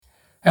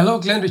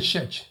Hello, Glenridge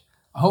Church.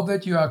 I hope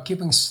that you are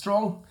keeping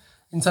strong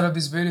inside of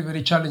this very,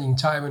 very challenging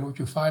time in which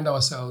we find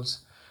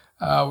ourselves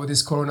with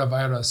this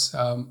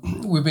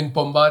coronavirus. We've been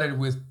bombarded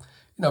with,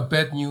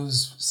 bad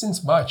news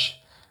since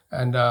March,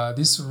 and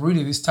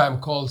this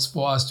time calls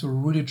for us to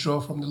really draw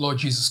from the Lord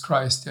Jesus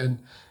Christ and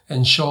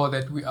ensure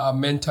that we are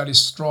mentally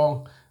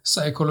strong,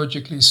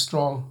 psychologically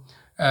strong,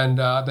 and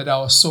that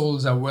our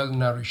souls are well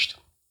nourished.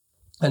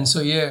 And so,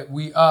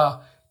 we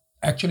are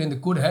actually in the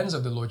good hands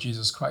of the Lord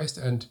Jesus Christ,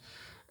 and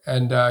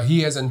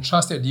He has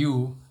entrusted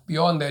you.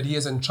 Beyond that, He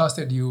has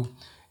entrusted you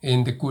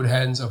in the good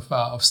hands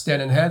of Stan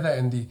and Heather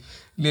and the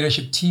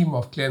leadership team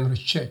of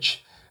Glenridge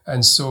Church.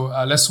 And so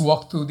let's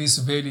walk through this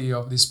valley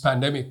of this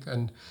pandemic,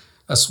 and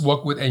let's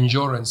work with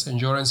endurance.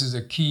 Endurance is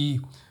a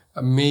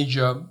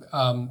major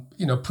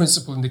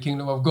principle in the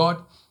kingdom of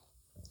God.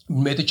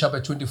 In Matthew chapter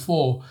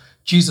 24,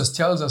 Jesus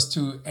tells us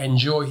to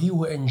endure. He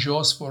who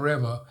endures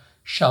forever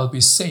shall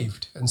be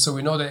saved. And so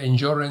we know that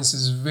endurance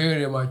is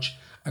very much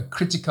a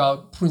critical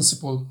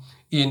principle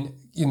in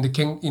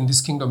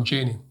this kingdom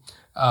journey.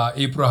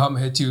 Abraham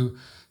had to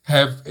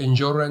have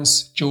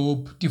endurance,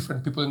 Job,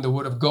 different people in the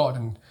Word of God.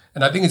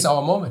 And I think it's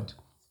our moment.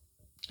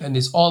 And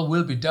this all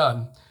will be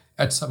done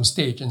at some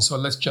stage. And so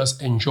let's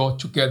just endure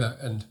together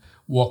and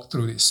walk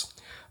through this.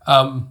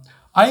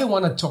 I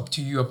want to talk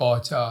to you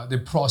about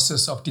the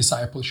process of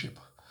discipleship.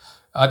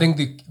 I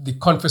think the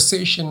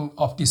conversation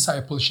of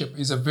discipleship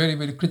is a very,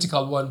 very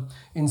critical one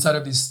inside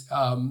of this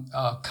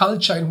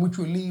culture in which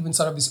we live,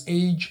 inside of this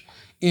age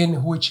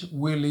in which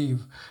we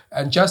live.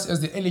 And just as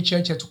the early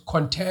church had to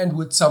contend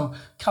with some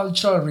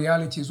cultural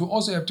realities, we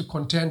also have to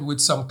contend with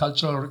some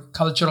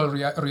cultural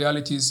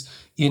realities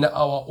in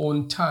our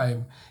own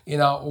time,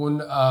 in our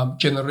own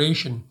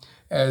generation,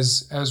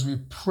 as we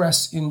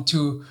press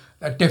into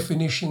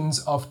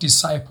definitions of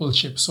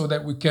discipleship so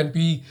that we can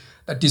be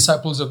the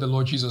disciples of the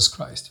Lord Jesus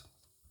Christ.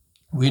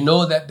 We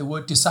know that the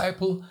word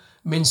disciple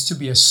means to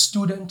be a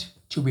student,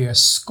 to be a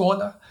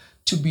scholar,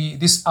 to be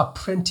this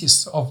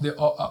apprentice of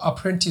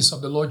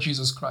the Lord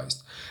Jesus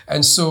Christ.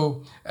 And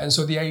so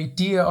the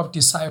idea of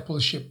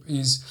discipleship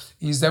is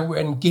that we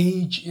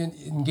engage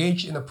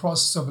in a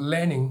process of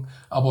learning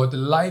about the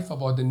life,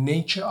 about the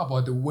nature,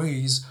 about the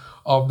ways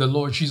of the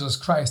Lord Jesus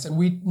Christ. And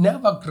we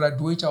never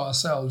graduate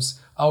ourselves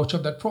out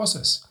of that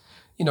process.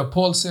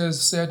 Paul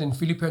said in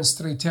Philippians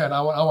 3:10, I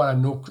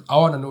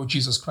want to know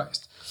Jesus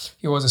Christ.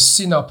 He was a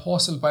senior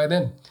apostle by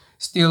then,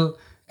 still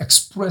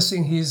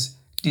expressing his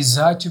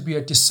desire to be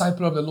a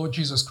disciple of the Lord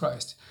Jesus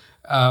Christ.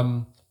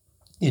 In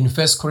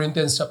 1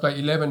 Corinthians chapter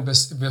 11,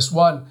 verse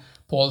 1,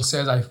 Paul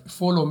says, I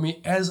follow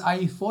me as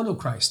I follow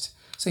Christ.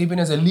 So even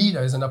as a leader,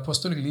 as an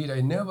apostolic leader,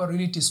 he never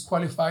really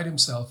disqualified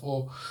himself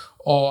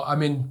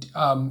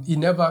he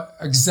never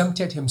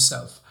exempted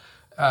himself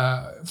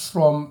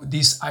from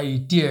this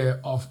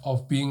idea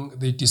of being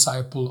the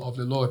disciple of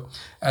the Lord.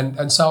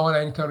 And so I want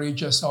to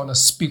encourage us, I want to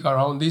speak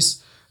around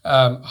this.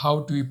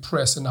 How do we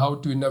press and how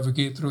do we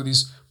navigate through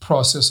this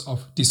process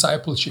of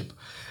discipleship?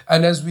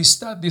 And as we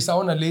start this, I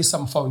want to lay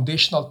some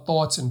foundational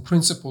thoughts and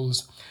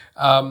principles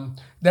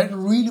that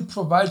really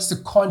provides the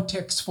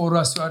context for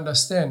us to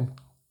understand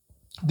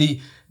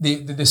the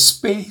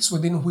space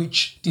within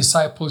which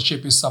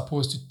discipleship is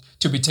supposed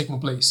to be taking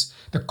place,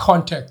 the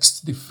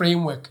context, the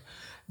framework,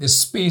 the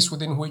space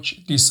within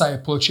which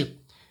discipleship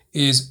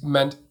is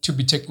meant to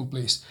be taking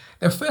place.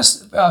 The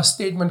first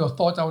statement or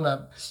thought I want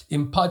to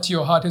impart to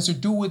your heart has to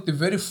do with the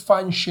very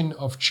function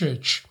of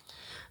church,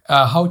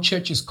 how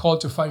church is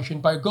called to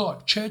function by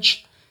God.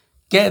 Church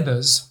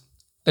gathers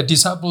the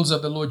disciples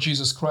of the Lord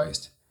Jesus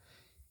Christ.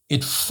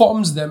 It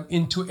forms them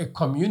into a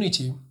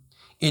community.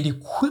 It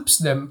equips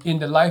them in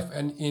the life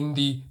and in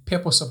the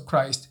purpose of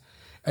Christ.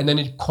 And then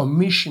it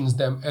commissions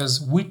them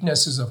as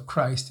witnesses of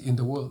Christ in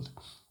the world.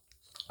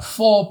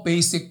 Four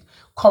basic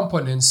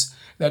components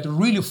that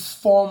really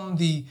form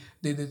the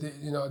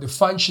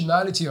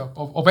functionality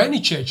of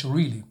any church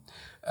really.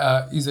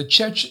 Is a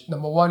church,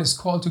 number one, is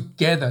called to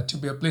gather, to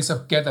be a place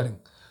of gathering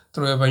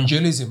through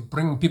evangelism,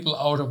 bringing people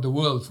out of the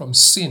world from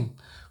sin,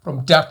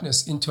 from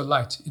darkness into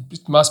light.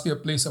 It must be a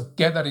place of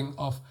gathering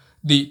of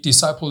the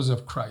disciples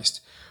of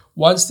Christ.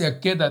 Once they are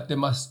gathered, they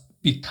must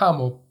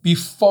become or be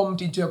formed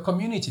into a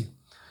community.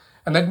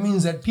 And that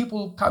means that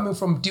people coming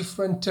from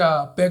different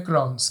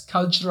backgrounds,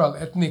 cultural,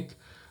 ethnic,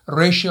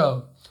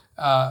 racial,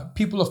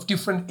 people of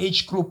different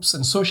age groups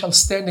and social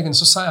standing in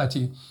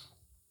society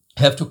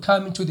have to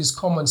come into this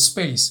common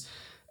space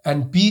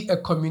and be a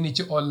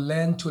community or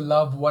learn to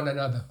love one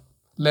another.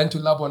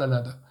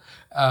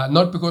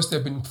 Not because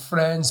they've been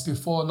friends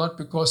before, not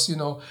because,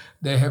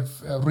 they have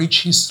a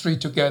rich history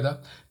together,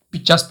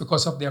 but just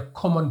because of their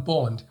common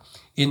bond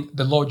in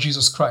the Lord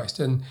Jesus Christ.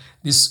 And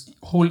this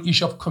whole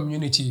issue of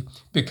community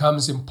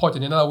becomes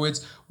important. In other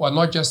words, we're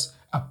not just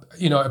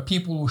a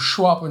people who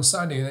show up on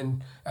Sunday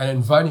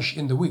and vanish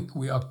in the week.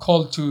 We are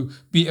called to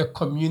be a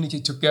community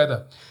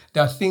together.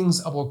 There are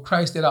things about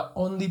Christ that are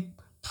only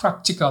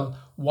practical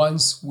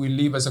once we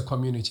live as a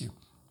community.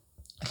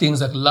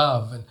 Things like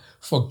love and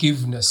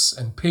forgiveness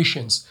and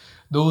patience.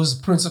 Those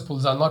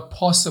principles are not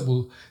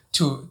possible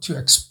to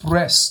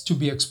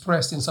be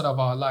expressed inside of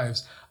our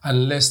lives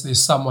unless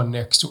there's someone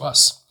next to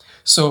us.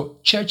 So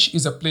church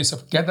is a place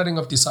of gathering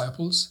of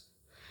disciples.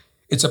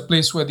 It's a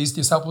place where these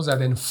disciples are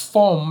then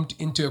formed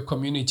into a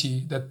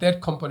community. The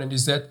third component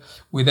is that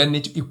we then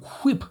need to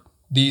equip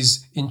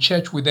these in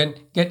church. We then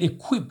get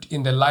equipped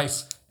in the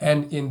life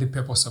and in the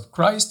purpose of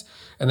Christ.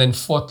 And then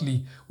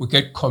fourthly, we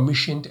get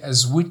commissioned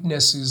as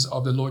witnesses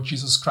of the Lord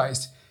Jesus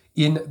Christ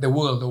in the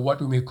world, or what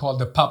we may call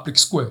the public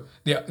square,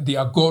 the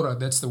agora.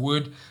 That's the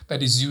word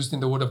that is used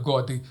in the Word of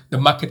God, the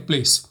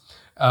marketplace,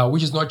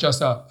 which is not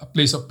just a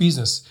place of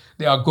business.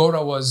 The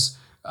agora was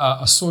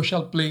a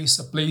social place,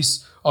 a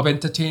place of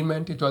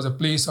entertainment. It was a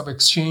place of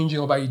exchanging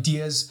of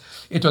ideas.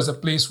 It was a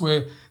place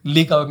where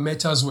legal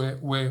matters were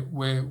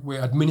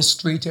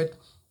administrated.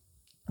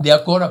 The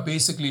agora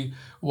basically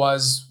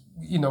was,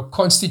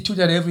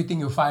 constituted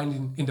everything you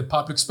find in the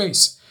public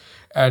space.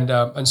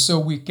 And so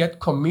we get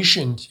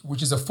commissioned,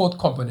 which is the fourth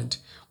component.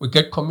 We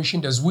get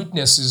commissioned as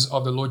witnesses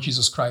of the Lord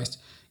Jesus Christ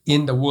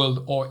in the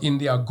world, or in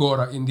the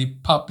agora, in the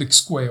public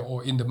square,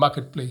 or in the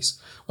marketplace,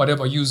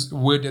 whatever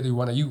word that you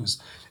want to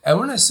use. And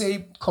when I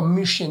say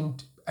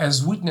commissioned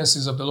as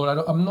witnesses of the Lord,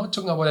 I'm not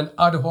talking about an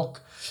ad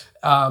hoc,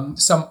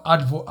 some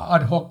ad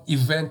hoc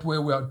event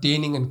where we're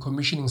ordaining and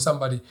commissioning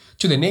somebody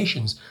to the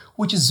nations,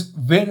 which is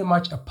very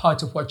much a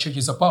part of what church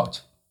is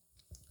about.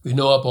 We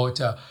know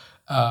about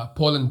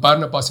Paul and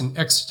Barnabas in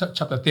Acts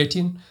chapter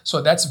 13.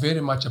 So that's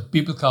very much a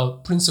biblical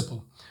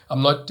principle.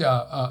 I'm not,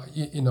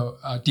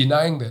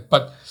 denying that.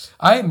 But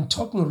I am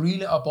talking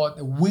really about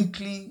the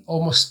weekly,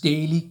 almost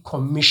daily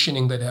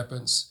commissioning that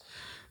happens.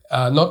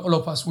 Not all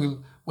of us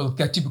will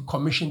get to be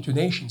commissioned to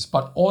nations,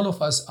 but all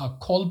of us are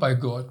called by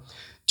God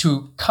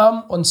to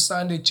come on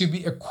Sunday to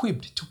be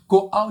equipped, to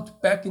go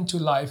out back into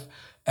life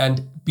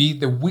and be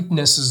the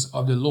witnesses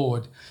of the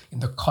Lord in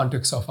the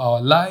context of our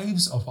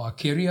lives, of our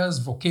careers,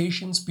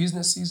 vocations,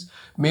 businesses,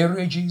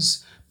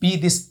 marriages, be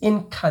this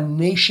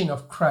incarnation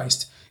of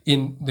Christ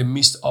in the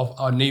midst of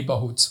our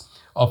neighborhoods,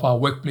 of our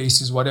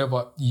workplaces,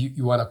 whatever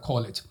you want to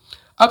call it.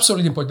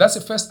 Absolutely important. That's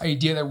the first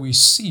idea that we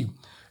see,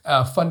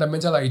 a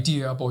fundamental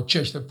idea about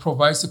church that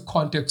provides the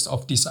context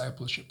of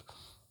discipleship.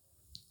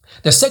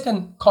 The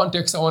second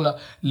context I want to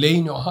lay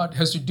in your heart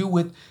has to do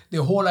with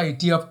the whole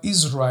idea of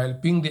Israel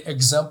being the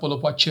example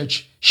of what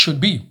church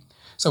should be.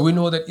 So we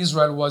know that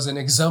Israel was an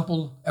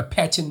example, a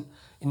pattern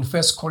in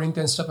 1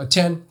 Corinthians chapter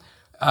 10,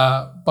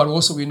 but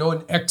also we know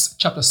in Acts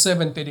chapter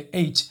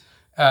 7:38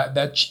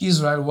 that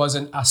Israel was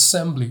an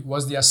assembly,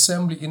 was the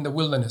assembly in the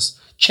wilderness.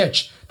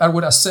 Church, that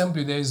word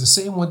assembly there is the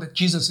same word that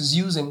Jesus is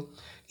using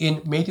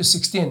in Matthew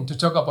 16 to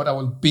talk about, I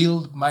will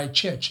build my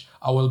church,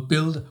 I will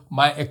build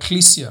my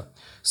ecclesia.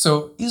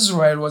 So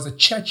Israel was a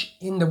church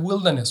in the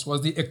wilderness,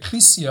 was the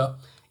ecclesia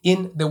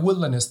in the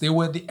wilderness. They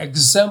were the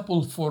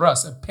example for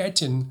us, a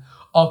pattern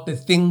of the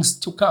things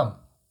to come.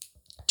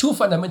 Two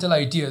fundamental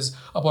ideas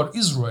about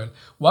Israel.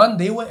 One,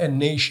 they were a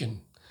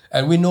nation.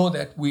 And we know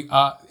that we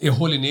are a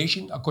holy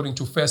nation, according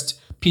to 1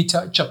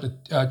 Peter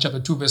chapter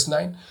 2, verse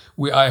 9.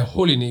 We are a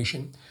holy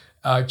nation,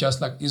 just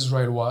like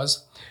Israel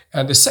was.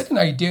 And the second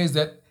idea is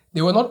that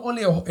they were not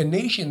only a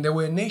nation, they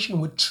were a nation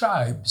with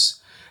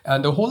tribes.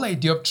 And the whole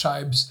idea of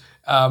tribes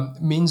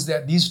means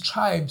that these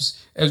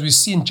tribes, as we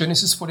see in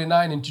Genesis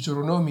 49 and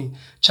Deuteronomy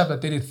chapter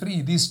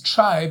 33, these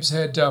tribes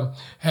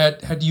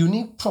had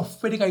unique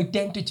prophetic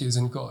identities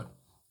in God.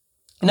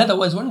 In other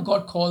words, when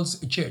God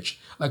calls a church,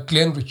 like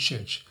Glenridge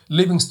Church,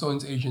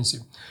 Livingstone's agency,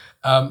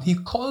 he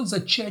calls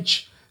a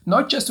church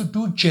not just to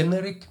do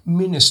generic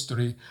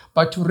ministry,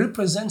 but to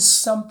represent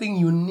something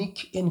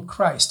unique in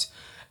Christ.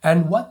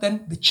 And what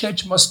then the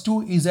church must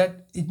do is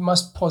that it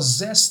must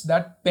possess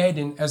that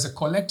burden as a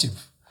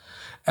collective.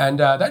 And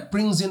that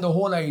brings in the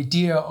whole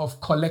idea of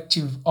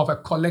a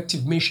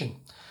collective mission,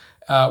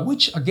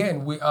 which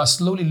again, we are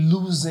slowly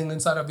losing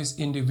inside of this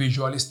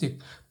individualistic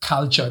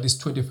culture, this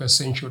 21st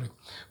century,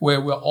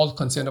 where we're all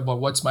concerned about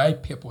what's my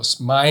purpose,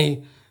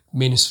 my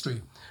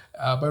ministry.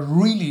 But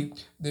really,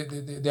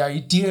 the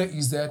idea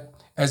is that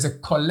as a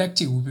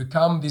collective, we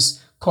become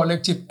this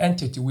collective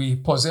entity. We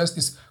possess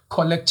this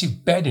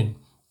collective burden.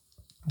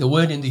 The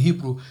word in the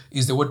Hebrew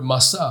is the word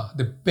masah,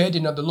 the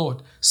burden of the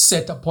Lord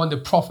set upon the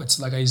prophets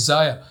like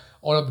Isaiah,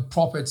 all of the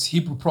prophets,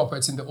 Hebrew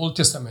prophets in the Old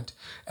Testament.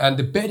 And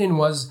the burden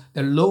was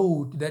the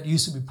load that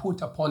used to be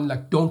put upon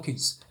like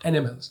donkeys,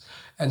 animals.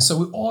 And so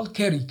we all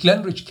carry,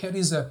 Glenridge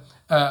carries a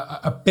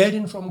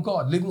burden from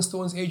God.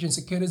 Livingstone's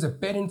agency carries a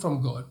burden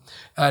from God.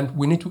 And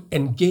we need to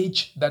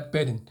engage that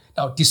burden.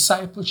 Now,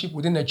 discipleship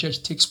within the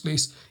church takes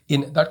place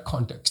in that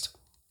context.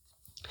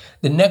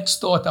 The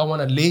next thought I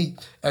want to lay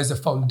as a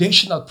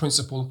foundational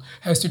principle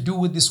has to do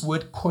with this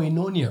word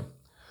koinonia,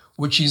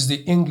 which is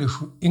the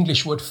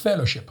English word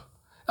fellowship.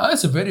 Now,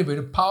 that's a very,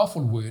 very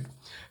powerful word.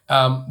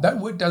 That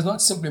word does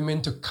not simply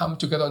mean to come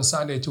together on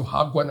Sunday to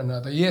hug one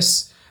another.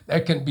 Yes,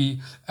 that can be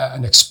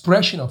an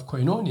expression of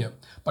koinonia,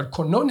 but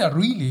koinonia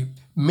really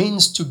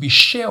means to be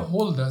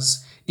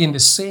shareholders in the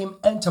same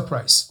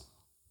enterprise,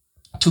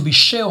 to be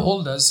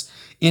shareholders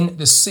in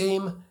the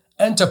same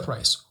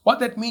enterprise. What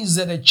that means is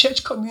that a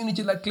church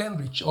community like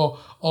Glenridge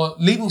or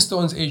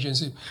Livingstone's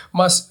agency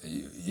must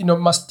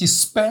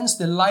dispense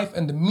the life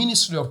and the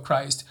ministry of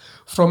Christ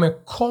from a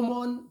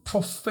common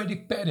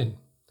prophetic burden.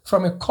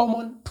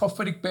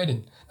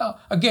 Now,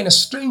 again, a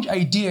strange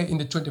idea in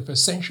the 21st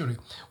century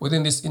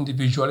within this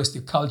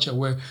individualistic culture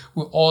where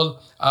we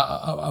all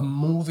are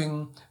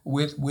moving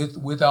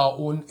with our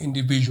own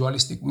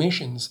individualistic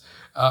missions.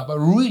 But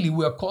really,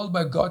 we are called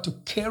by God to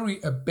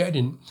carry a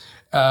burden,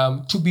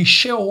 to be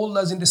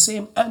shareholders in the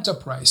same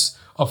enterprise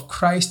of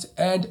Christ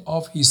and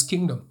of his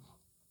kingdom,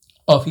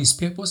 of his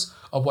purpose,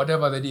 of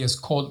whatever that he has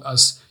called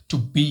us to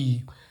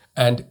be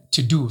and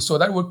to do. So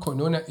that word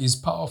koinonia is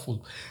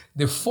powerful.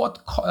 The fourth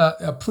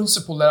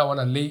principle that I want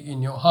to lay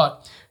in your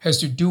heart has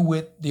to do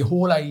with the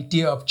whole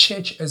idea of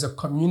church as a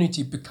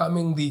community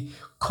becoming the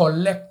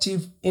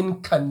collective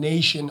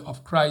incarnation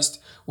of Christ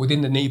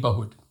within the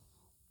neighborhood.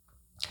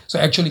 So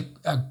actually,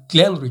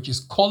 Glenridge is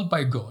called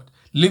by God,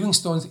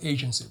 Livingstone's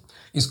agency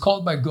is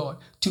called by God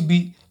to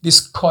be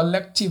this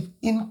collective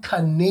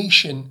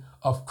incarnation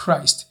of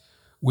Christ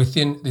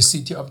within the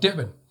city of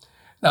Devon.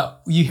 Now,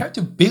 you have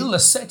to build a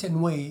certain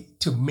way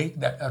to make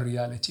that a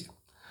reality.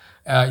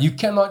 You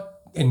cannot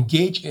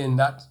engage in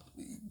that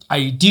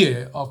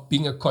idea of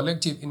being the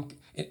collective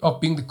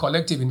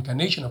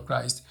incarnation of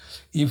Christ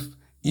if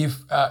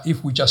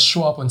we just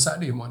show up on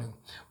Sunday morning.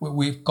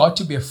 We've got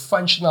to be a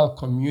functional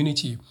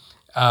community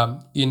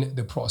in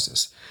the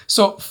process.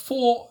 So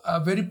 4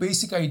 very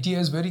basic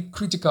ideas, very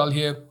critical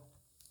here.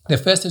 The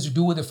first has to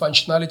do with the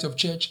functionality of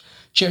church.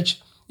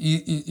 Church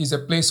is a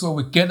place where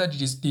we gather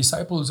the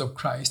disciples of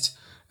Christ,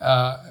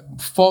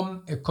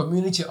 form a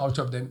community out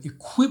of them,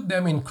 equip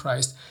them in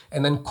Christ,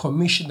 and then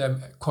commission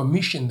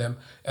them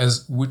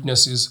as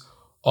witnesses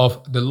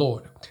of the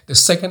Lord. The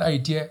second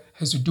idea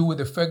has to do with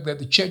the fact that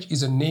the church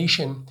is a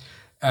nation,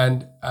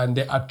 and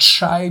there are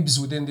tribes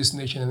within this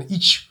nation, and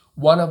each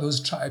one of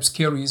those tribes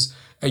carries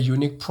a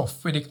unique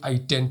prophetic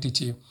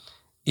identity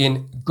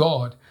in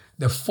God.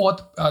 The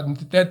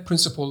third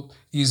principle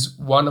is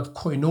one of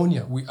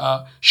koinonia. We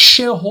are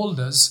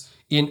shareholders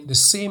in the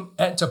same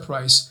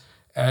enterprise.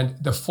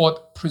 And the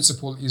fourth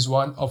principle is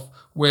one of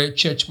where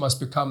church must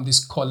become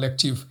this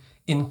collective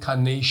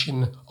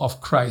incarnation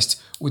of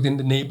Christ within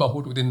the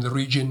neighborhood, within the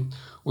region,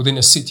 within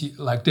a city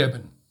like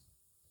Devon.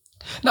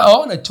 Now, I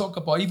want to talk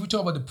about, if we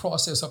talk about the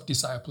process of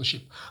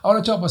discipleship, I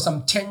want to talk about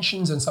some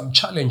tensions and some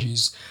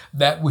challenges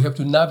that we have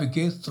to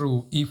navigate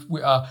through if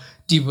we are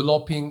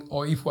developing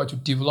or if we are to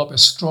develop a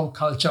strong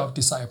culture of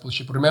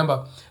discipleship.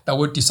 Remember, that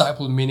word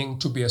disciple meaning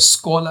to be a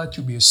scholar,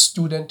 to be a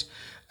student,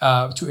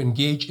 to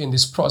engage in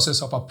this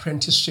process of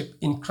apprenticeship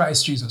in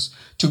Christ Jesus,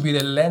 to be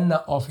the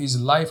learner of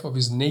his life, of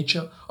his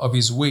nature, of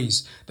his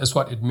ways. That's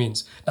what it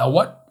means. Now,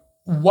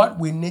 what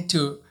we need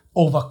to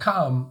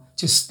overcome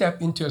to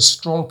step into a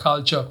strong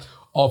culture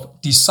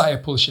of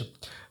discipleship,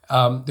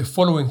 the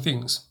following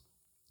things.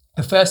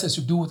 The first has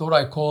to do with what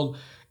I call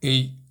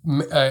a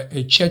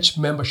church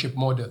membership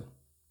model.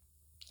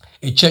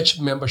 A church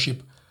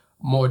membership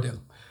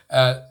model.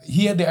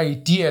 Here the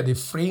idea, the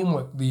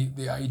framework,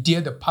 the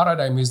idea, the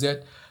paradigm is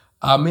that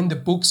I'm in the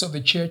books of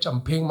the church,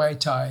 I'm paying my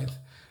tithe,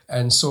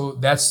 and so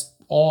that's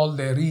all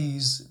there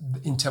is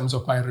in terms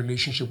of my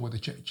relationship with the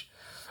church.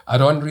 I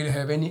don't really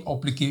have any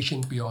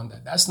obligation beyond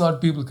that. That's not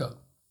biblical.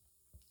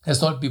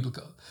 That's not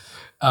biblical.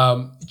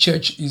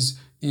 Church is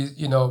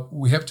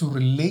we have to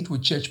relate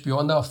with church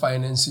beyond our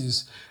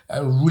finances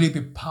and really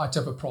be part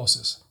of a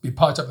process,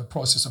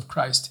 of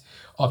Christ,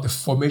 of the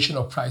formation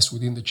of Christ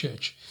within the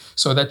church.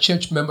 So that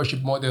church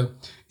membership model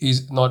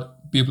is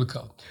not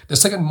biblical. The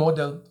second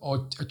model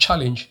or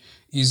challenge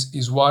is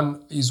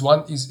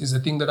a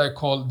thing that I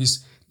call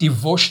this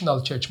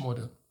devotional church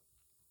model.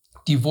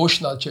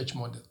 Devotional church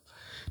model.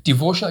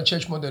 Devotional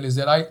church model is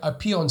that I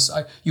appear on,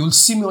 you will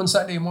see me on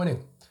Sunday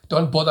morning.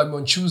 Don't bother me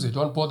on Tuesday.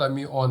 Don't bother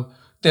me on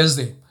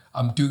Thursday.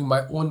 I'm doing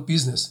my own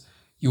business.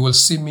 You will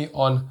see me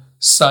on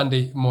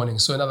Sunday morning.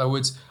 So in other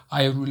words,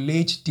 I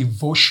relate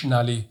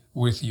devotionally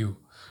with you.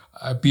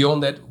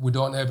 Beyond that, we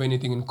don't have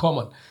anything in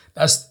common.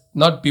 That's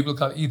not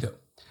biblical either.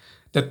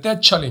 The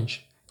third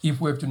challenge,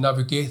 if we have to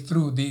navigate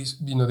through these,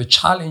 the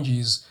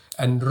challenges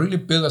and really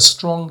build a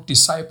strong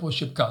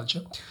discipleship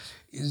culture,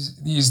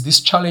 is this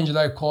challenge that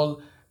I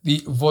call the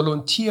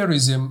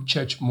volunteerism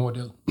church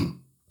model.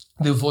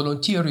 The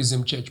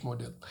volunteerism church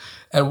model.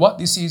 And what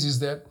this is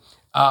that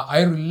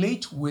I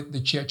relate with the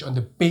church on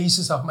the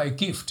basis of my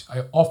gift.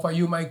 I offer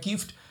you my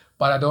gift,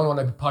 but I don't want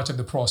to be part of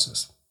the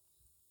process.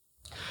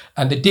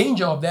 And the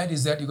danger of that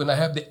is that you're going to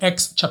have the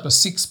Acts chapter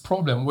 6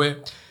 problem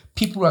where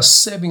people who are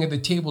serving at the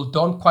table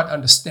don't quite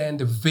understand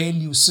the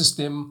value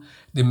system,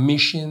 the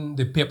mission,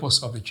 the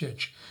purpose of the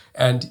church.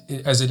 And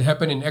as it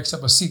happened in Acts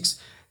chapter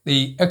 6,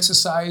 they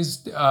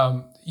exercised,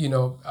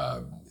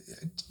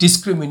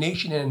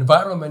 discrimination in an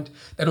environment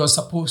that was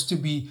supposed to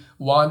be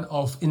one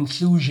of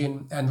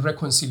inclusion and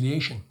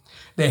reconciliation.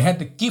 They had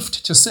the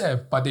gift to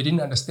serve, but they didn't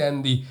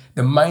understand the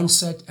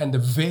mindset and the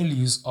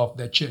values of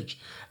their church.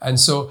 And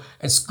so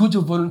it's good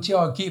to volunteer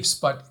our gifts,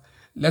 but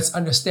let's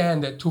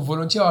understand that to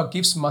volunteer our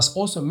gifts must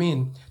also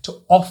mean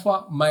to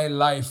offer my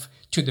life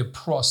to the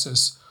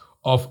process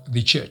of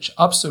the church.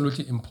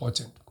 Absolutely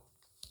important.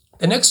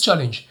 The next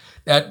challenge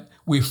that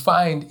we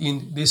find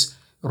in this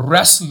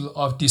wrestle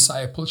of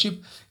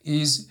discipleship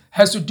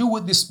has to do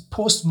with this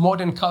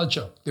postmodern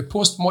culture, the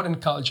postmodern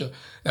culture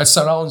that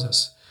surrounds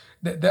us.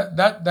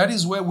 That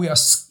is where we are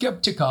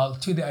skeptical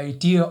to the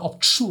idea of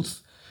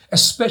truth,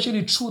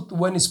 especially truth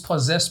when it's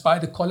possessed by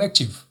the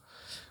collective.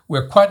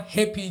 We're quite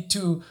happy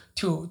to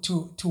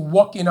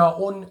walk in our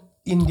own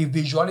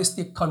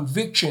individualistic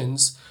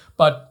convictions,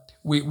 but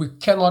we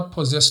cannot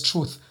possess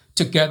truth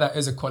together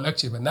as a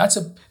collective. And that's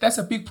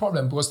a big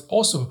problem, because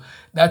also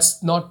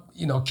that's not,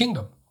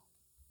 kingdom.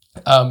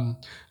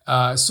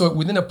 So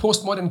within a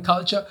postmodern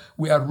culture,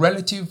 we are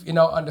relative in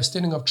our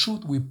understanding of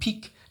truth. We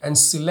pick and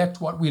select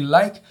what we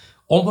like,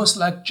 almost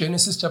like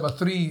Genesis chapter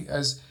 3,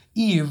 as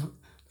Eve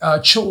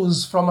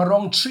chose from a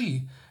wrong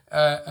tree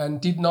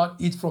and did not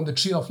eat from the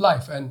tree of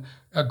life, and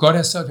got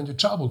herself into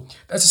trouble.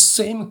 That's the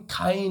same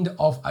kind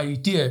of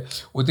idea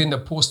within the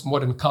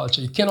postmodern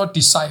culture. You cannot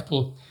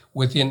disciple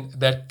within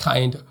that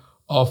kind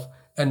of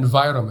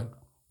environment.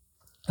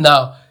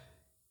 Now,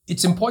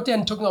 it's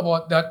important talking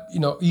about that,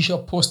 issue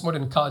of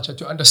postmodern culture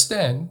to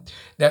understand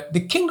that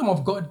the kingdom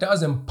of God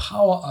does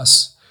empower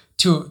us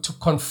to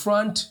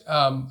confront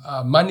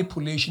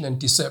manipulation and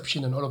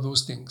deception and all of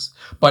those things.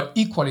 But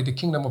equally, the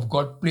kingdom of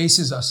God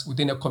places us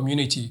within a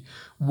community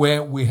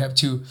where we have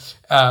to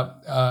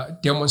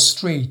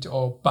demonstrate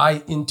or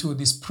buy into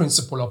this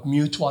principle of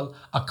mutual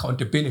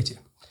accountability.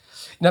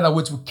 In other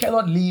words, we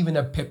cannot live in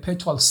a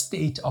perpetual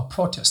state of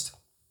protest.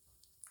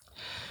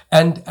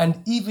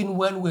 And even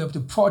when we have to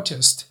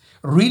protest,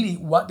 really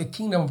what the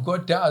kingdom of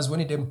God does when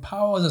it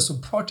empowers us to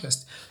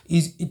protest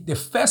is the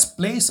first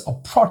place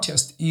of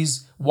protest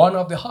is one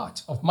of the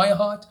heart, of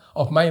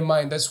my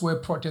mind. That's where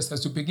protest has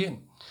to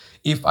begin.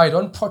 If I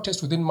don't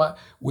protest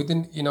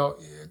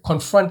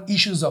confront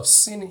issues of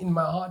sin in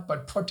my heart,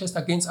 but protest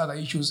against other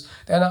issues,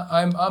 then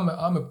I'm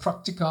a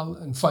practical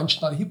and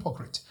functional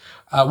hypocrite.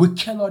 We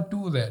cannot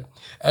do that.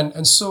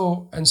 And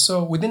so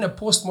within a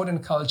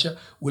postmodern culture,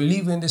 we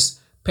live in this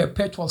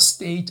perpetual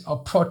state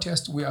of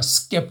protest. We are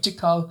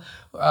skeptical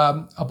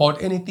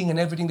about anything and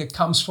everything that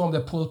comes from the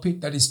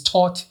pulpit that is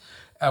taught.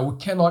 We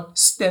cannot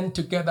stand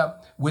together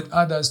with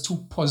others to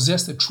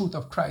possess the truth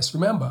of Christ.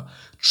 Remember,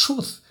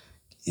 truth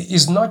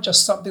is not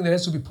just something that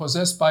has to be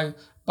possessed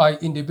by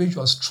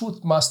individuals.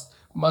 Truth must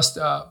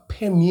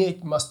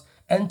permeate, must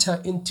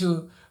enter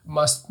into,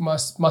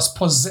 must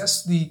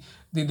possess the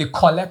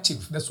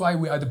collective. That's why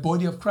we are the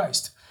body of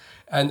Christ.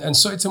 And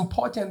so it's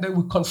important that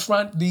we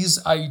confront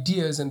these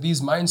ideas and these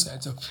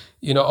mindsets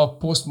of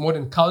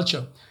postmodern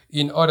culture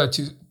in order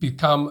to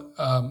become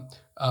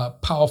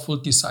powerful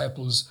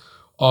disciples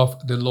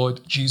of the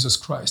Lord Jesus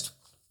Christ.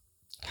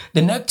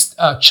 The next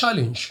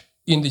challenge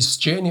in this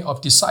journey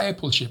of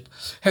discipleship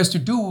has to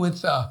do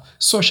with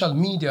social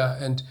media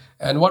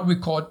and what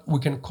we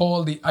can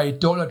call the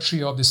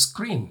idolatry of the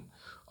screen,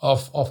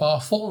 of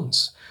our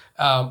phones,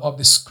 of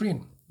the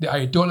screen, the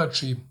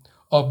idolatry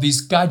of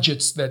these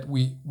gadgets that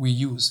we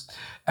use.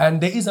 And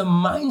there is a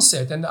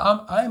mindset, and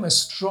I'm a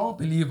strong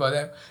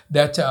believer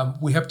that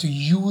we have to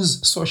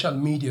use social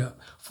media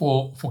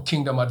for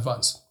kingdom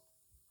advance.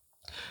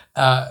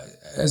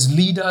 As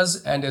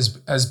leaders and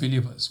as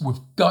believers, we've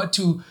got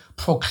to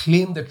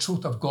proclaim the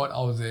truth of God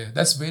out there.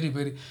 That's very,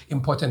 very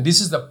important. This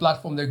is the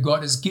platform that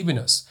God has given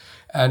us,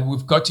 and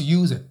we've got to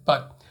use it.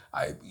 But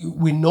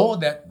we know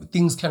that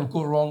things can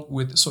go wrong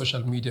with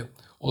social media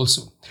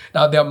also.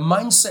 Now, there are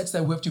mindsets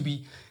that we have to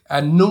be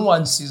and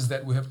nuances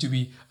that we have to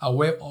be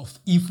aware of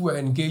if we're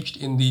engaged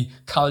in the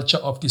culture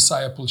of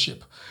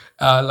discipleship.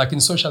 Like in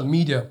social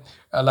media,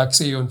 like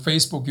say on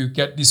Facebook, you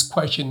get this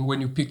question when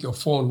you pick your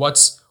phone,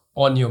 what's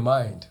on your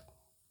mind?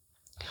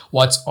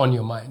 What's on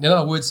your mind? In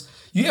other words,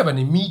 you have an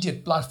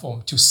immediate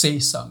platform to say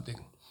something.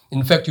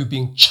 In fact, you're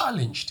being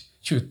challenged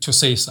to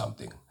say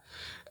something.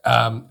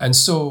 And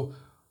so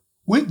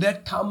with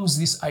that comes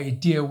this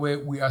idea where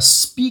we are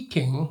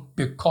speaking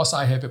because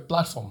I have a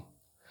platform,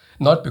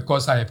 not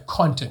because I have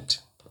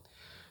content.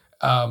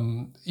 I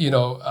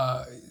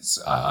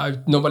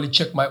normally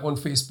check my own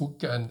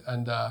Facebook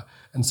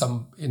and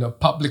some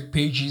public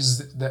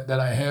pages that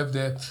I have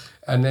there,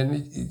 and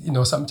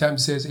then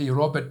sometimes says, "Hey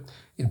Robert,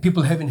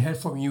 people haven't heard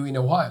from you in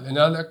a while," and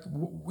I'm like,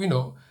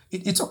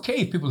 it's okay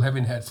if people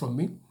haven't heard from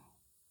me.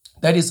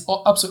 That is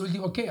absolutely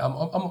okay.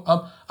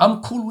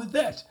 I'm cool with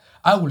that.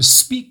 I will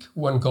speak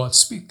when God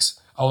speaks.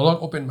 I will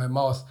not open my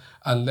mouth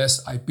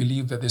unless I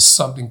believe that there's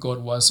something God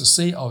wants to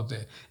say out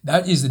there.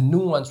 That is the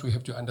nuance we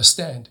have to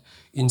understand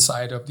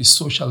inside of the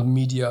social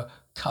media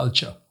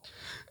culture.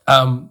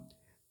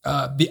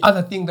 The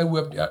other thing that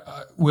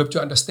we have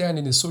to understand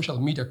in the social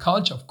media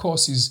culture, of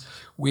course, is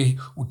we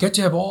get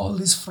to have all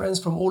these friends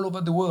from all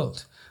over the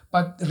world.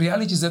 But the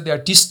reality is that they are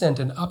distant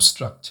and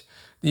abstract.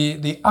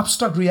 The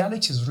abstract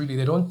realities, really,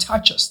 they don't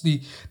touch us.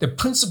 The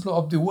principle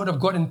of the word of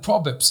God in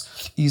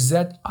Proverbs is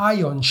that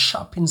iron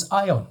sharpens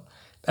iron.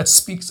 That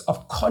speaks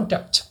of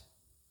contact,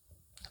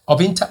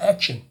 of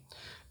interaction.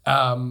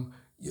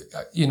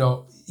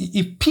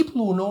 if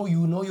people who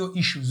know your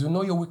issues, who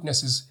know your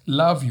weaknesses,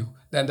 love you,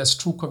 then that's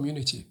true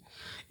community.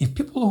 If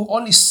people who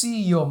only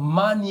see your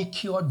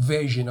manicured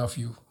version of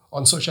you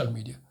on social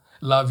media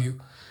love you,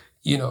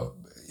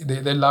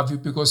 they love you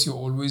because you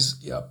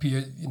always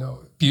appear,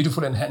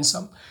 beautiful and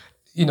handsome.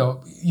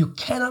 You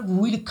cannot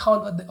really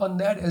count on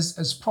that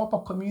as proper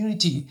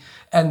community,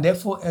 and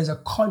therefore as a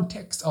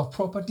context of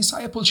proper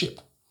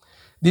discipleship.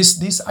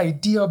 This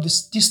idea of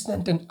this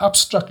distant and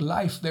abstract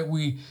life that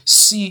we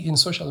see in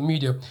social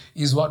media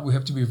is what we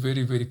have to be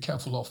very, very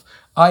careful of.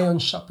 Iron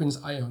sharpens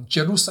iron.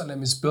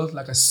 Jerusalem is built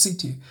like a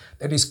city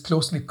that is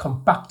closely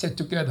compacted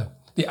together.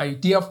 The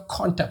idea of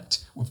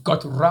contact, we've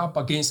got to rub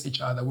against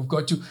each other. We've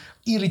got to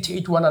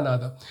irritate one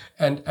another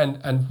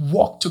and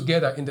walk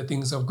together in the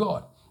things of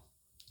God.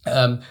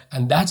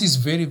 And that is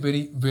very,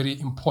 very, very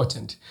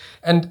important.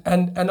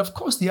 And of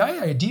course, the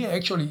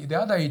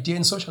other idea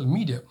in social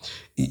media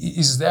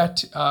is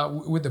that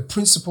with the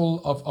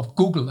principle of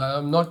Google,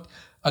 I'm not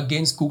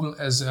against Google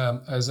as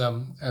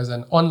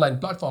an online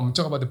platform. I'm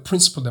talking about the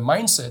principle, the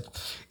mindset,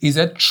 is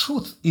that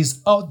truth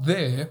is out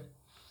there,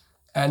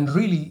 and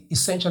really,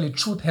 essentially,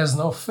 truth has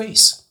no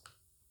face.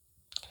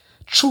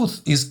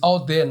 Truth is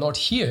out there, not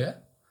here.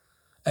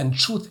 And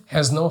truth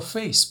has no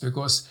face,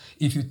 because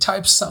if you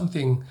type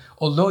something,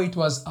 although it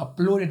was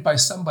uploaded by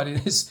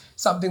somebody, it's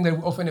something that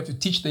we often have to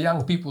teach the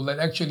young people, that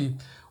actually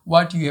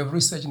what you have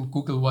researched in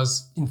Google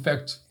was, in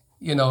fact,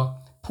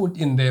 put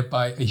in there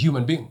by a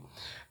human being.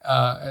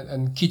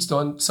 And kids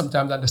don't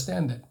sometimes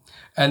understand that.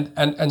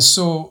 And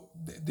so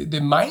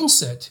the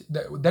mindset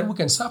that we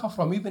can suffer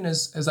from even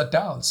as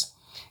adults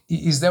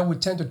is that we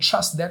tend to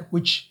trust that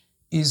which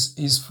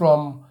is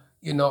from,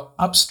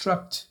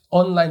 abstract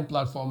online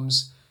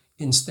platforms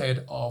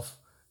instead of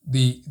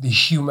the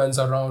humans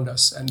around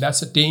us. And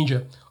that's a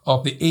danger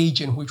of the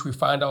age in which we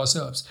find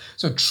ourselves.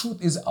 So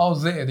truth is out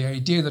there. The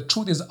idea that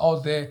truth is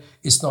out there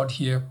is not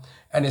here.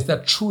 And it's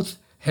that truth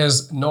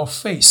has no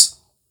face.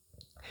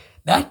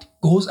 That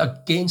goes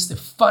against the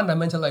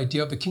fundamental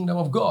idea of the kingdom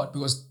of God,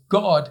 because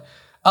God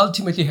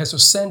ultimately has to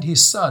send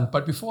his son.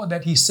 But before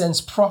that, he sends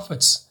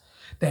prophets.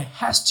 There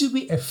has to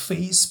be a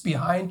face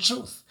behind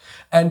truth.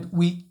 And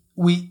we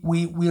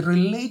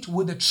relate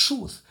with the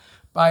truth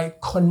by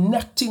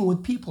connecting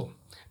with people,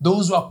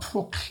 those who are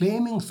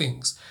proclaiming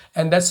things.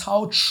 And that's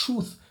how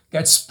truth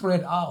gets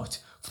spread out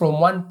from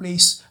one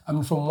place,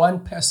 from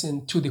one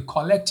person to the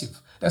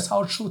collective. That's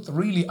how truth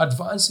really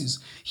advances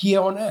here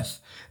on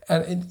earth.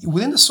 And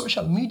within the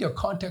social media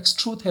context,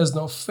 truth has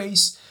no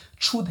face.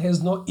 Truth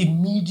has no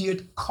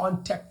immediate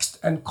context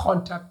and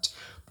contact.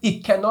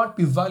 It cannot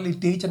be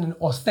validated and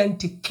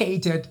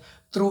authenticated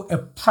through a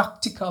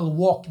practical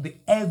walk, the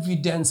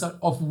evidence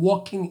of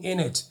walking in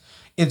it.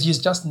 It's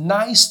just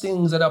nice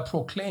things that are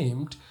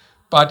proclaimed,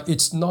 but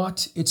it's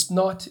not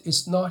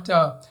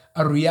a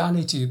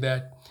reality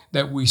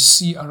that we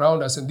see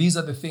around us. And these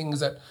are the things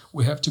that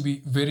we have to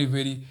be very,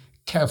 very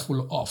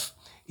careful of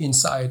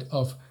inside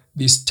of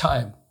this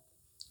time.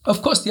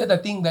 Of course, the other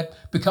thing that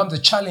becomes a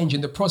challenge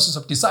in the process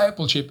of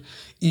discipleship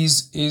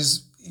is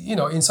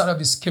inside of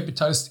this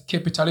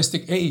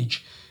capitalistic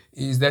age,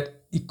 is that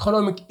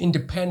economic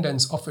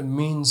independence often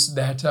means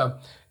that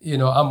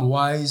I'm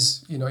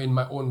wise in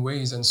my own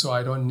ways, and so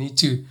I don't need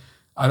to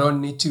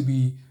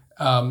be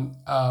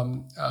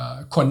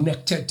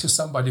connected to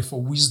somebody for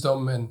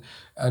wisdom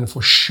and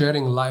for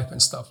sharing life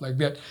and stuff like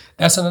that.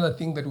 That's another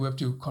thing that we have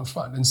to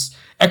confront. And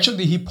actually,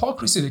 the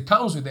hypocrisy that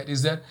comes with that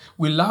is that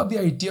we love the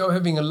idea of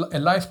having a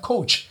life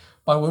coach,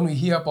 but when we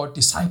hear about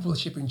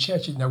discipleship in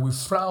church, we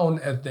frown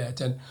at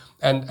that,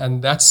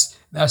 and that's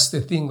the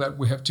thing that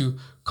we have to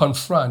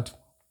confront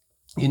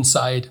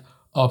inside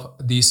of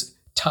this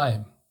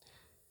time.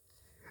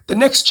 The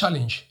next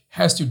challenge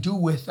has to do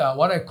with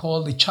what I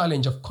call the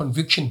challenge of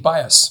conviction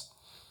bias.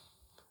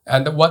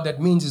 And what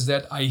that means is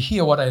that I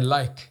hear what I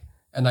like,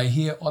 and I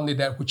hear only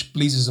that which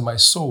pleases my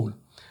soul.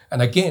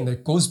 And again,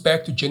 it goes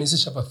back to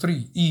Genesis chapter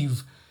 3.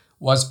 Eve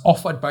was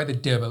offered by the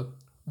devil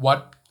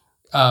what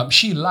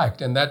she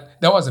liked, and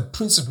that was a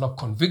principle of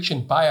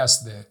conviction bias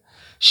there.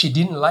 She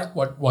didn't like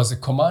what was the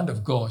command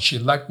of God. She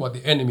liked what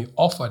the enemy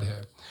offered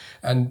her.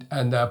 And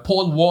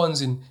Paul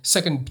warns in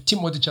 2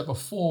 Timothy chapter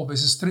 4,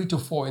 verses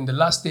 3-4, in the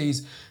last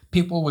days,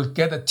 people will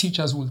gather,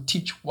 teachers will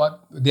teach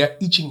what their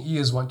itching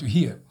ears want to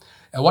hear.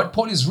 And what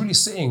Paul is really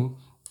saying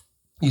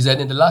is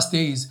that in the last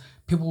days,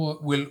 people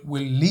will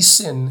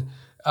listen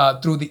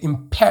through the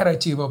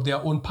imperative of their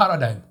own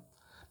paradigm.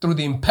 And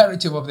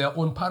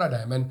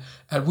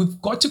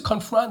we've got to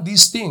confront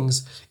these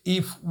things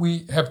if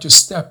we have to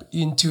step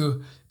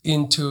into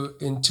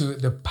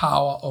the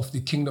power of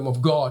the kingdom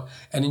of God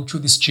and into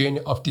this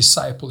journey of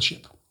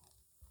discipleship.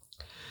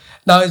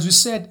 Now, as we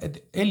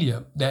said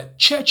earlier, that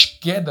church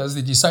gathers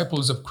the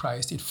disciples of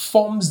Christ. It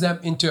forms them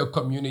into a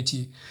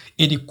community.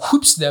 It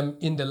equips them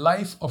in the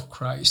life of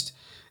Christ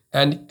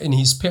and in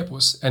his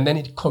purpose. And then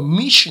it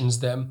commissions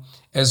them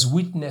as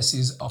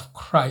witnesses of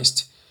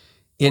Christ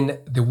in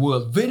the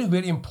world. Very,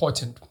 very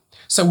important.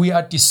 So we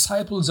are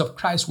disciples of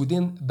Christ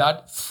within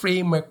that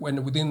framework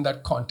and within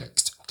that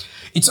context.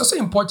 It's also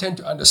important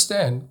to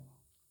understand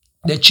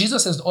that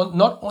Jesus has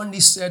not only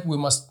said we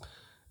must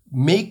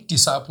make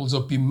disciples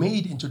or be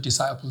made into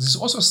disciples, he's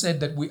also said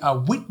that we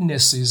are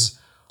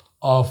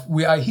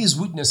his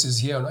witnesses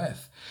here on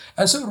earth.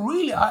 And so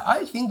really,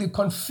 I think the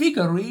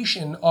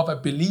configuration of a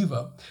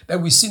believer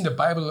that we see in the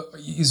Bible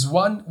is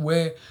one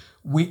where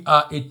we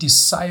are a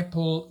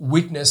disciple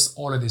witness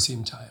all at the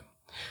same time.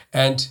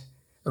 And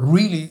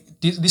really,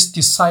 this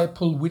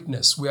disciple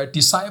witness, we are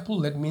disciple,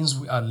 that means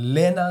we are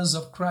learners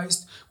of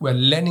Christ, we're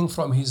learning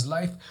from his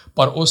life,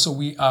 but also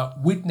we are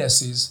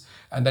witnesses,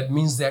 and that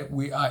means that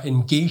we are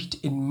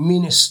engaged in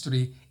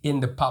ministry in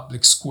the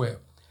public square.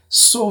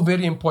 So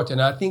very important.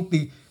 I think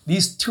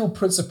these two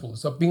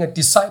principles of being a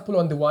disciple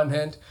on the one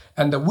hand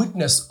and the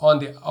witness on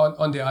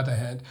the other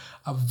hand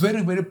are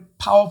very, very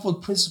powerful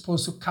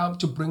principles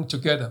to bring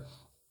together.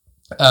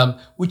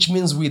 Which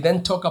means we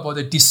then talk about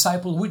a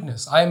disciple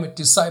witness. I am a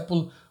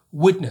disciple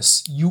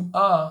witness. You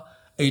are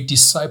a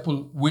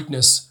disciple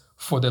witness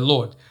for the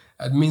Lord.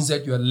 It means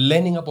that you are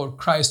learning about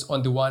Christ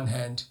on the one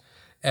hand,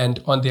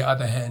 and on the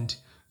other hand,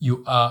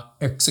 you are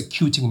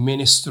executing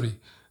ministry,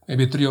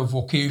 maybe through your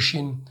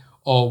vocation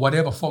or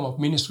whatever form of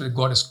ministry that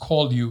God has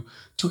called you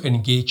to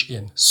engage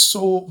in.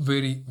 So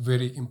very,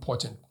 very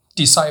important.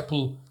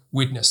 Disciple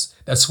witness.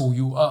 That's who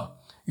you are.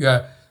 You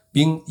are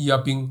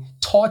being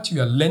taught,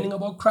 you are learning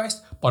about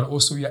Christ, but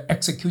also you are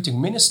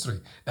executing ministry.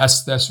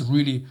 That's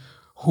really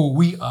who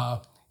we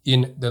are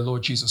in the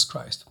Lord Jesus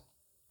Christ.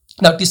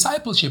 Now,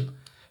 discipleship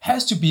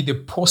has to be the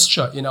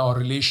posture in our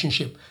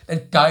relationship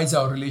that guides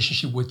our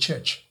relationship with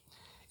church.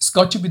 It's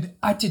got to be the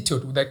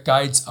attitude that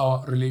guides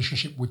our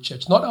relationship with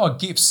church, not our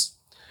gifts,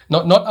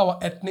 not our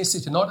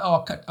ethnicity, not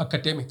our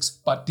academics,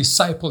 but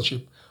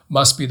discipleship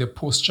must be the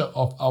posture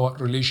of our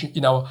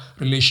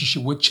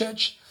relationship with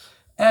church.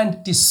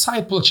 And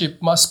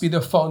discipleship must be the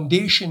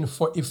foundation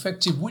for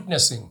effective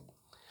witnessing.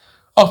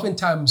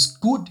 Oftentimes,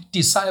 good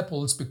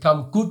disciples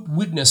become good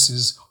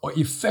witnesses or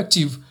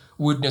effective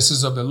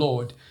witnesses of the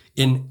Lord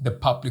in the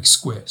public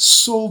square.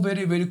 So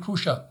very, very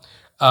crucial,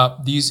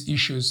 these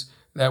issues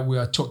that we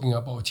are talking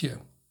about here.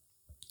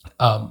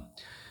 And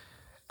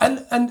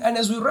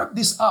as we wrap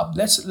this up,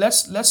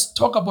 let's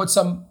talk about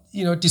some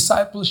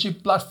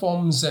discipleship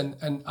platforms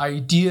and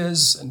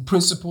ideas and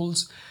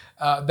principles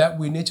that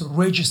we need to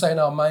register in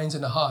our minds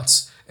and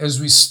hearts as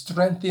we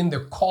strengthen the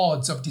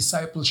cords of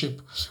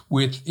discipleship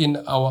within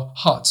our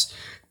hearts.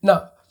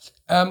 Now,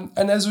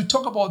 and as we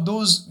talk about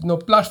those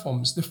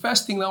platforms, the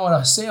first thing I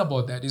want to say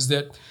about that is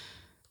that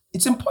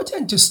it's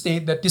important to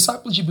state that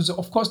discipleship is,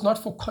 of course, not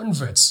for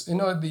converts.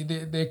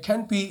 There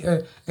can be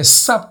a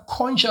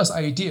subconscious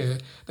idea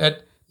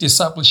that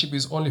discipleship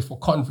is only for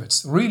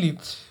converts. Really,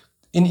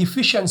 in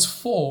Ephesians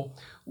 4,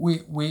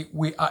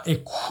 we are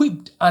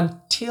equipped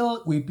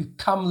until we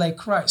become like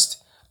Christ.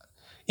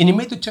 In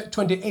Matthew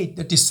 28,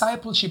 the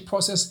discipleship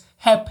process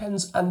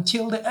happens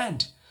until the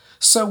end.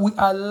 So we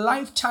are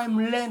lifetime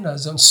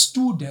learners and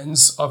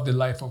students of the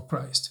life of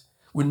Christ.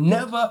 We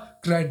never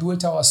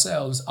graduate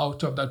ourselves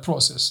out of that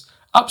process.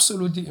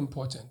 Absolutely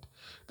important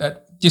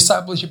that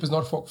discipleship is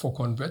not for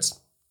converts.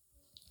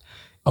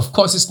 Of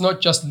course, it's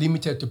not just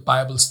limited to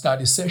Bible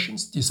study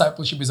sessions.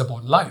 Discipleship is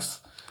about life.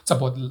 It's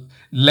about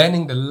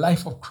learning the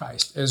life of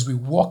Christ as we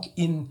walk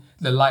in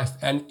the life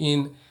and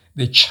in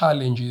the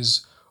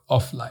challenges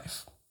of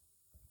life.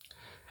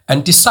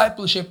 And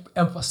discipleship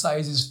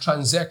emphasizes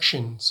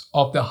transactions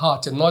of the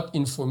heart and not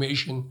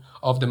information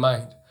of the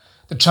mind.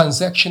 The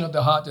transaction of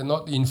the heart and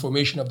not the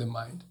information of the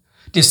mind.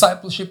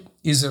 Discipleship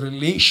is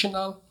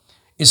relational.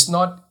 It's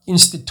not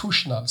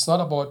institutional. It's not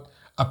about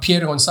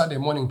appearing on Sunday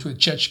morning to a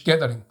church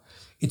gathering.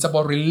 It's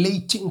about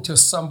relating to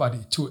somebody,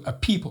 to a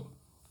people.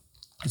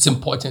 It's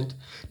important.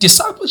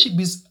 Discipleship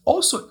is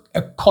also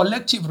a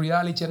collective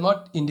reality and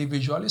not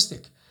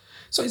individualistic.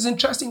 So it's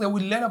interesting that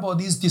we learn about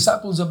these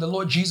disciples of the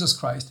Lord Jesus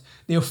Christ.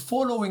 They are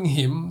following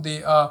him.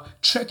 They are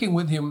trekking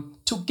with him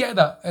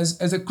together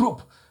as a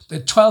group, the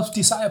 12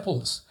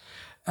 disciples.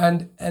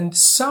 And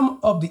some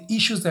of the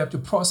issues they have to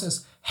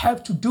process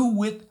have to do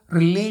with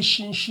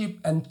relationship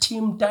and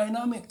team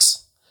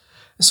dynamics.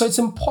 So it's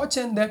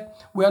important that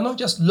we are not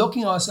just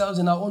locking ourselves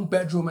in our own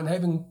bedroom and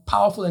having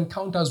powerful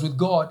encounters with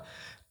God,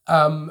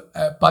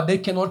 but they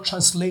cannot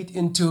translate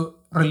into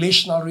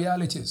relational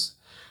realities.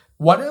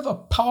 Whatever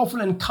powerful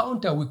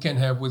encounter we can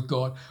have with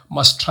God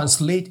must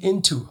translate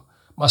into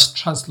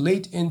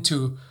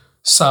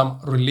some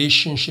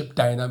relationship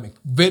dynamic.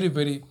 Very,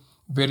 very,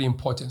 very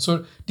important.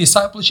 So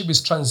discipleship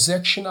is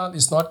transactional,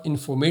 it's not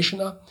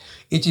informational.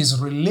 It is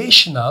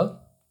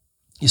relational,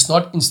 it's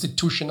not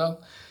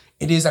institutional.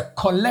 It is a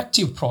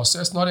collective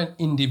process, not an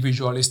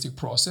individualistic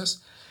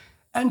process.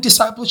 And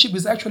discipleship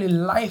is actually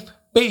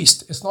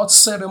life-based. It's not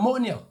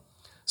ceremonial.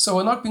 So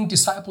we're not being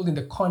discipled in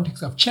the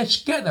context of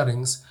church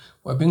gatherings.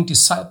 We're being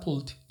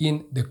discipled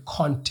in the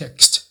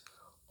context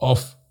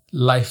of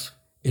life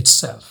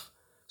itself.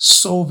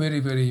 So very,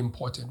 very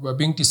important. We're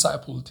being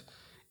discipled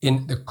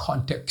in the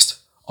context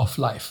of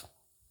life.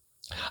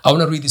 I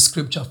want to read the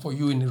scripture for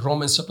you in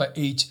Romans chapter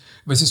 8,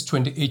 verses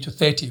 28 to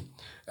 30.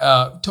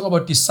 talk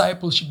about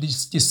discipleship,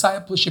 this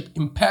discipleship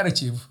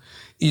imperative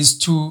is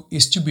to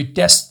be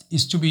destined,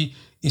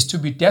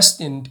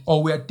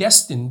 or we are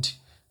destined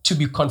to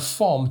be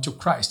conformed to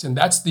Christ. And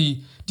that's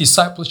the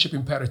discipleship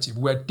imperative.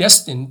 We're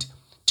destined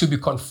to be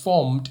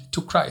conformed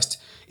to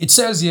Christ. It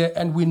says here,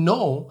 and we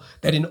know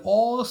that in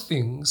all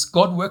things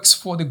God works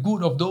for the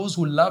good of those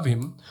who love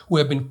him, who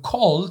have been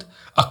called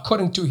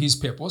according to his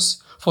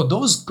purpose. For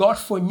those God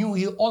foreknew,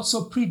 he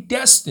also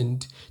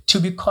predestined to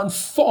be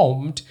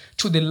conformed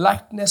to the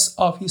likeness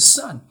of his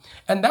Son.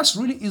 And that's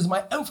really is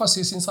my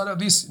emphasis inside of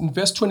this. In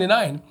verse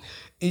 29,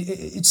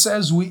 it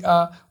says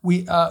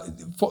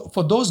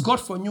for those God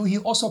foreknew, he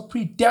also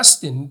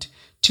predestined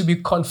to be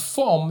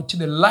conformed to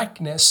the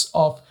likeness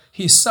of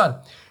his Son.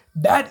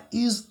 That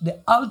is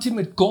the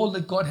ultimate goal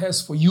that God has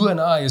for you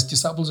and I as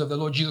disciples of the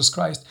Lord Jesus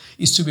Christ,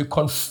 is to be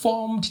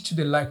conformed to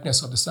the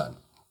likeness of the Son.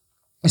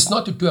 It's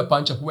not to do a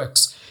bunch of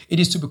works. It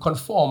is to be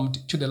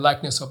conformed to the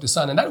likeness of the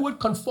Son. And that word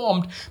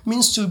conformed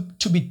means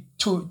to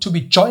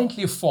be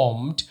jointly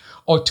formed,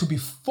 or to be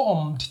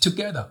formed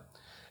together.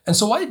 And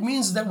so what it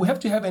means is that we have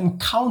to have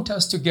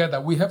encounters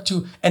together. We have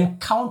to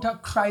encounter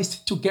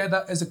Christ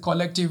together as a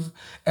collective,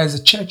 as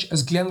a church,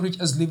 as Glenridge,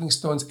 as Living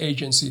Stones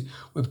Agency.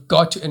 We've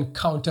got to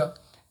encounter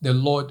the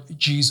Lord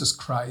Jesus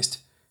Christ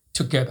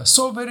together.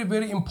 So very,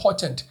 very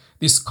important,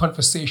 this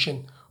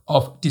conversation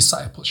of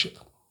discipleship.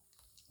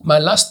 My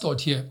last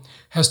thought here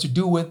has to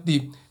do with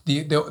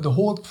the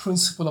whole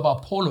principle of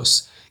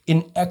Apollos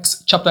in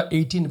Acts chapter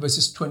 18,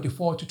 verses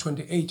 24 to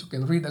 28. You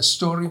can read that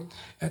story,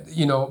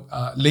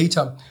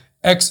 later.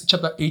 Acts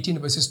chapter 18,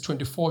 verses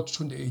 24 to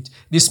 28.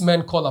 This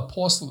man called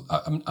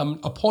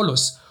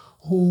Apollos,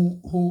 who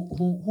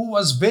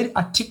was very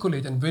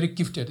articulate and very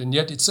gifted. And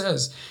yet it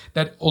says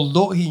that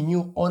although he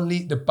knew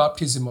only the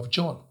baptism of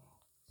John.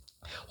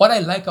 What I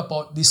like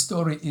about this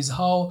story is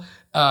how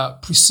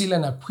Priscilla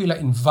and Aquila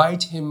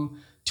invite him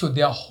to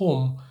their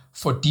home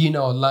for dinner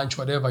or lunch,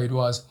 whatever it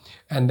was.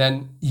 And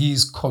then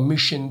he's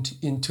commissioned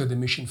into the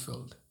mission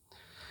field.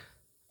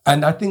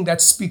 And I think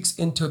that speaks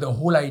into the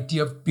whole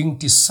idea of being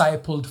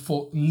discipled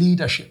for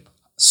leadership.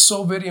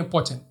 So very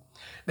important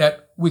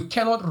that we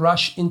cannot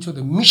rush into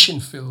the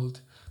mission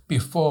field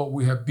before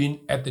we have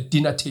been at the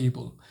dinner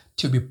table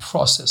to be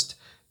processed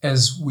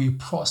as we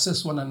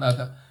process one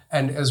another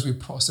and as we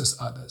process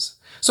others.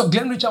 So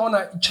Glenridge, I want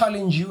to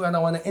challenge you and I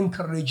want to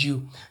encourage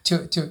you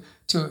to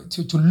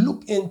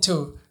look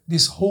into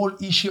this whole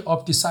issue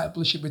of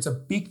discipleship. It's a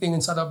big thing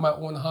inside of my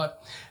own heart.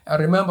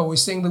 And remember, we're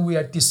saying that we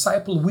are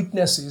disciple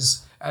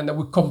witnesses, and that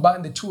we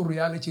combine the two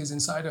realities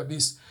inside of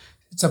this.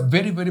 It's a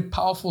very, very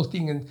powerful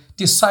thing. And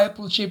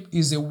discipleship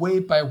is a way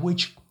by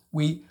which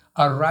we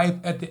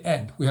arrive at the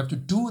end. We have to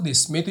do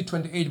this, Matthew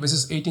 28,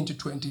 verses 18 to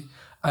 20,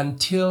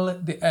 until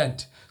the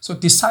end. So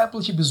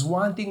discipleship is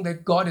one thing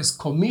that God has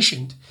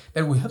commissioned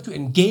that we have to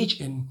engage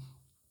in,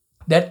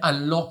 that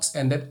unlocks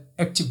and that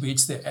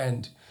activates the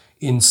end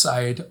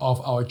inside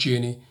of our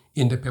journey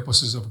in the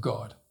purposes of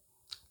God.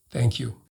 Thank you.